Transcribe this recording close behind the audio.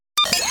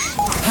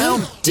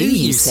How do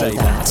you say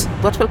that?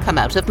 What will come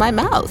out of my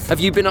mouth?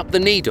 Have you been up the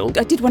needle?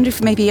 I did wonder if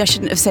maybe I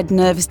shouldn't have said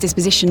nervous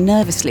disposition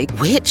nervously.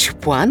 Which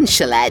one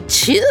shall I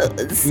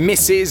choose?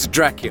 Mrs.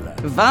 Dracula.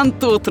 1,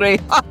 2, 3.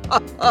 I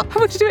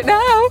want to do it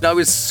now. I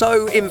was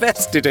so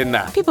invested in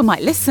that. People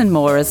might listen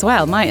more as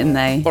well, mightn't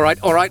they? All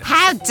right.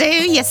 How do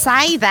you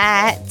say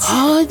that?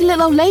 Oh, the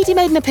little old lady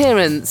made an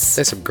appearance.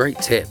 There's some great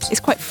tips.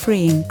 It's quite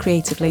freeing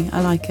creatively.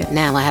 I like it.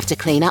 Now I have to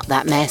clean up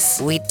that mess.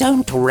 We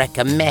don't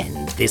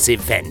recommend this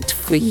event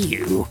for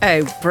you.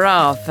 Oh,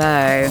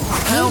 bravo.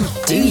 How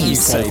do you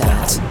say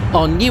that?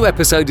 Our new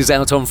episode is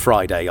out on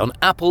Friday on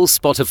Apple,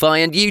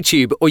 Spotify and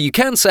YouTube, or you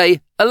can say,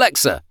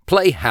 Alexa,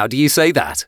 play How Do You Say That?